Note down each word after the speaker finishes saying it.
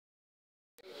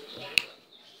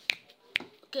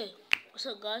Okay, what's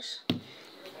up, guys?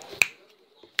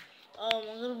 I'm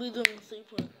gonna be doing a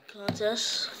 3-point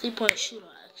contest, 3-point shootout.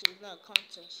 Actually, it's not a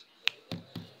contest.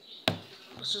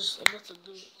 I'm about to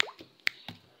do it.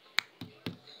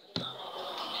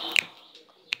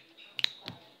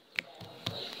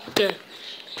 Okay,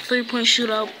 3-point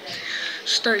shootout.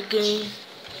 Start game.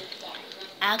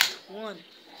 Act 1.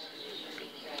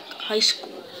 High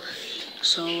school.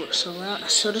 So this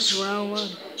is round 1.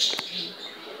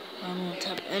 Round 1.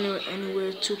 Tap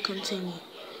anywhere to continue.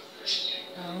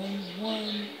 Round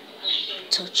 1.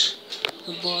 Touch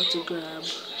the ball to grab.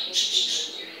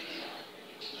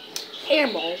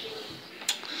 Airball.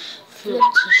 Flip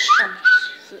to shoot.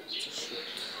 Flip to shoot.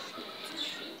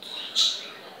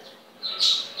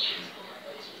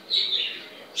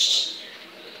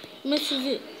 Misses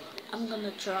it. I'm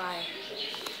gonna try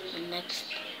the next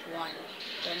one.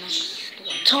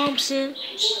 Thompson.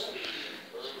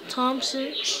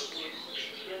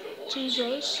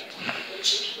 Jesus.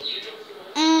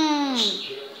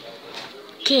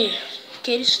 Okay,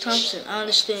 this is Thompson. I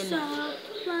understand that.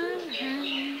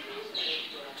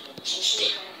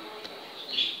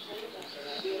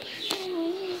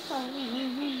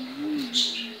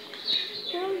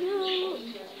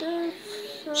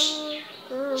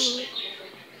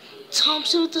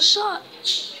 Thompson with the shot.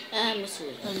 I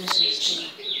misses.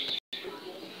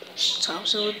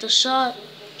 Thompson with the shot.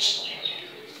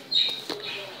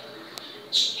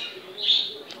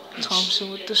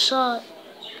 Thompson with the shot.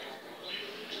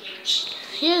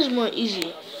 Here's more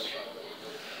easier.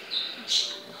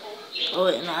 Oh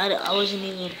wait, no, I wasn't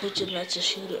even pitching that to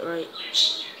shoot it right.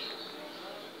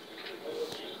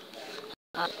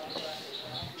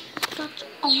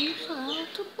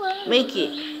 Make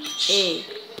it. Hey.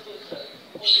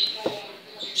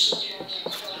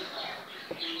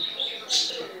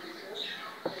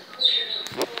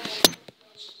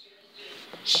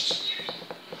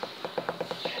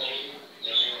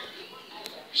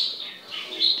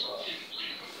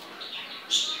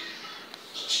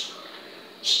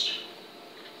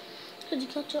 Could you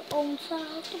catch your own side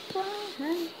of the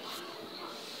blind?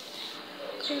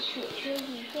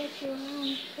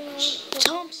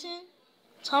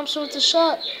 Thompson with the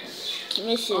shot.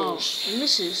 Misses. Oh,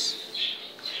 misses.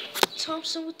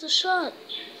 Thompson with the shot.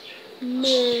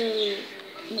 Misses.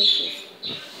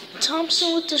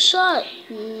 Thompson with the shot.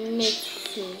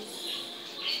 Misses.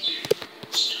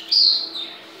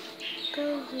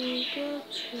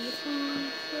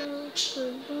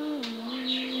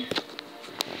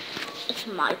 It's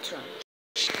my turn.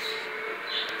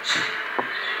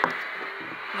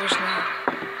 There's not.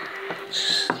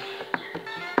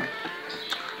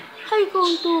 How you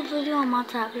going to do a video on my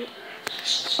tablet?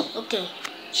 Okay.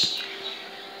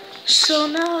 So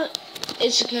now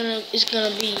it's gonna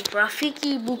be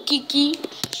Rafiki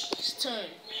Bukiki's turn.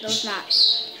 No, it's not.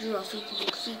 Rafiki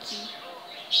Bukiki.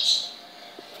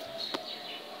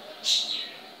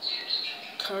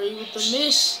 Curry with the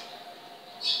miss.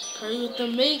 Curry with the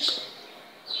make.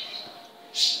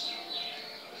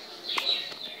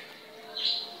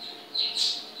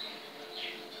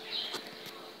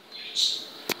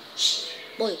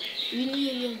 Boy, you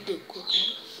need to do it quick, man.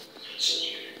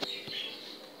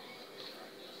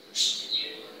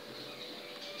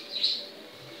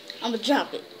 I'm gonna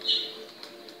drop it.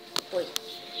 Wait.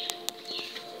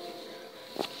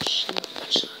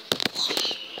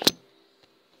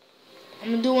 I'm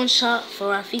gonna do one shot for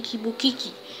Rafiki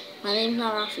Bukiki. My name's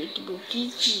not Rafiki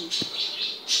Bukiki.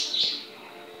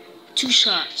 2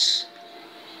 shots.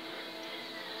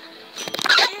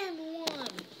 And 1.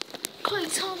 Clay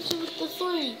Thompson with the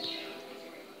 3.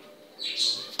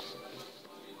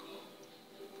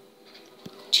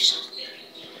 Jesus.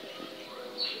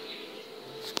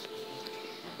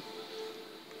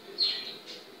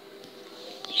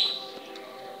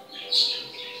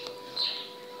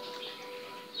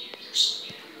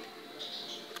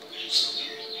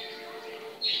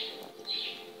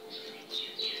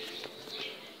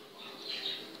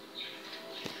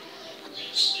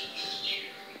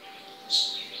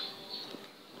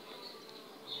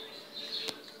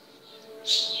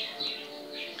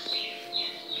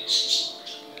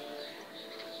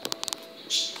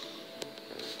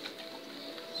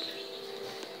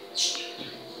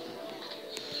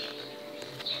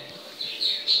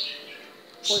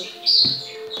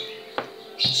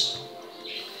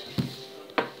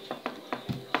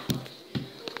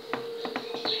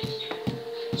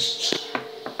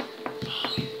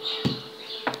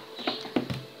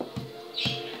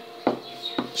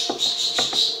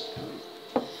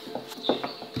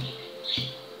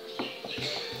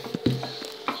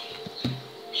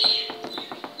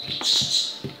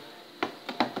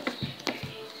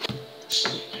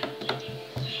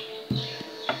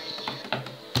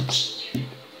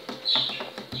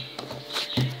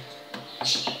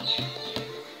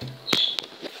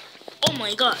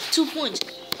 god, 2 points.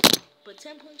 But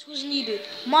 10 points was needed.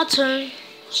 My turn.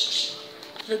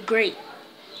 The great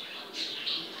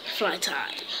fly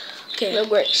tie. Okay. The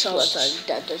great So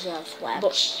that doesn't have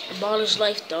flaps. ball is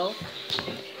life though.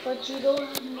 But you don't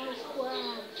have no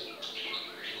squad.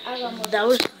 I got more. That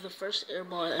was the first air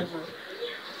ball ever.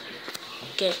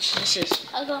 Okay, this is.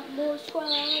 I got more squad.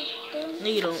 No,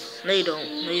 you don't. No, you don't.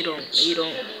 No, you don't. No, you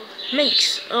don't.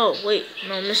 Makes. Oh, wait.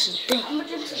 No, misses. Dang. I'm gonna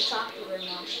drink some chocolate right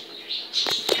now.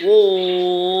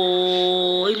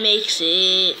 Whoa, he makes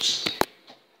it.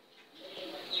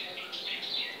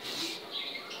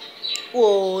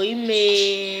 Whoa, he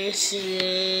misses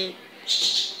it.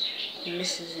 He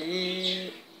misses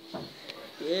it.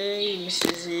 Yeah, he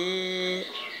misses it.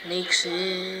 Makes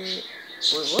it.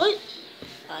 Wait, what?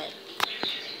 Alright.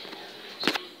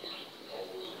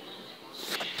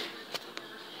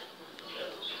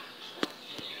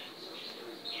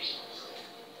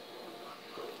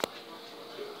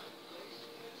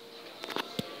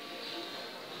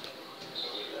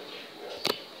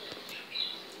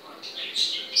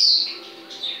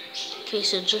 Okay,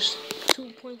 so just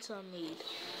 2 points I made.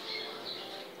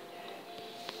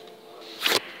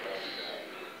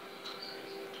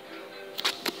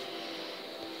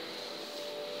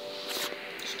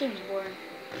 This game's boring.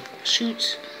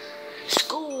 Shoots.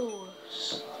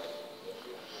 Scores.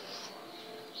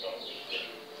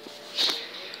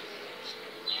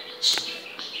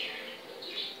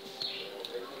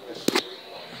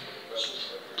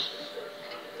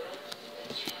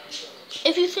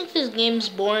 If you think this game's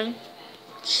boring,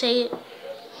 say it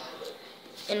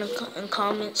in the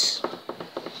comments.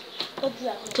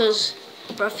 Because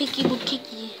Rafiki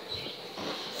Bukiki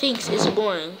thinks it's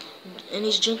boring and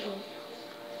he's drinking.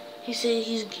 He said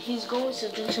he's going to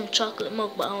drink some chocolate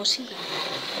milk, but I don't see that.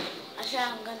 I said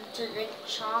I'm going to drink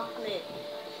chocolate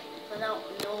without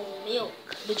no milk.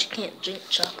 But you can't drink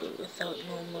chocolate without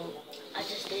no milk. I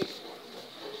just did.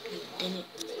 You didn't.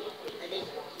 I did.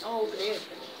 Oh, over there.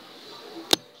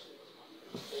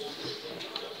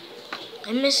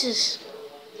 It misses.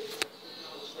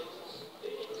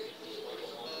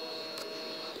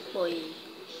 Boy.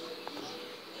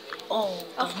 Oh,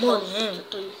 Of more course. than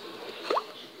him.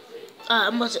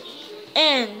 I'm about to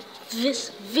end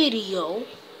this video.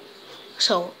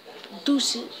 So,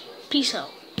 deuces. Peace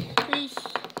out.